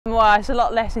Well, it's a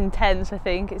lot less intense, I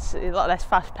think. It's a lot less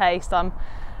fast-paced. I'm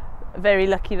very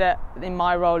lucky that in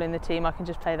my role in the team I can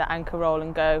just play that anchor role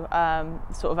and go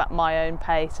sort of at my own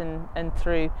pace and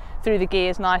through the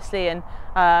gears nicely. And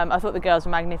I thought the girls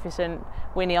were magnificent.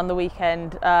 Winnie on the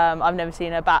weekend, I've never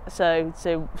seen her bat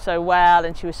so well,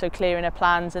 and she was so clear in her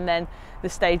plans, and then the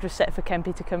stage was set for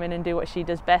Kempi to come in and do what she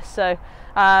does best. So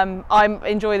I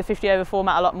enjoy the 50 over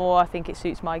format a lot more. I think it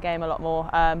suits my game a lot more,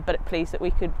 but pleased that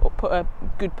we could put a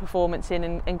good performance in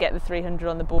and get the 300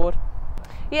 on the board.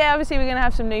 Yeah, obviously we're going to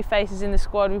have some new faces in the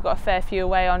squad. We've got a fair few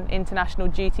away on international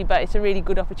duty, but it's a really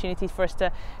good opportunity for us to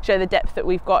show the depth that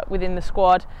we've got within the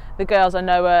squad. The girls I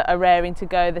know are raring to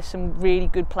go. There's some really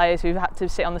good players who've had to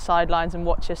sit on the sidelines and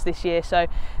watch us this year, so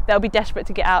they'll be desperate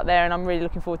to get out there, and I'm really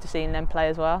looking forward to seeing them play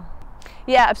as well.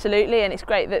 Yeah, absolutely, and it's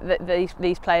great that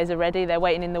these players are ready. They're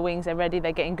waiting in the wings, they're ready,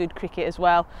 they're getting good cricket as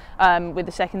well with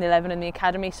the second 11 and the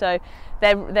academy, so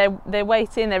they're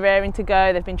waiting, they're raring to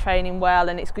go. They've been training well,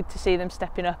 and it's good to see them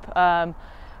stepping up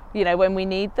you know, when we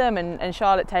need them. And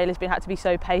Charlotte Taylor's had to be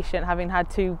so patient, having had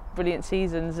 2 brilliant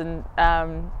seasons, and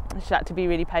she had to be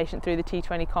really patient through the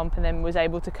T20 comp, and then was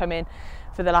able to come in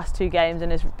for the last 2 games and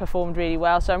has performed really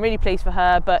well. So I'm really pleased for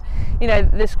her. But you know,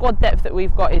 the squad depth that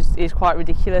we've got is quite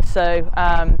ridiculous. So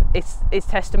it's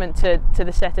testament to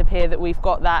the setup here that we've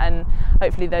got that, and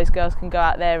hopefully those girls can go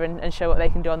out there and show what they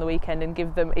can do on the weekend and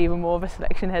give them even more of a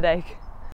selection headache.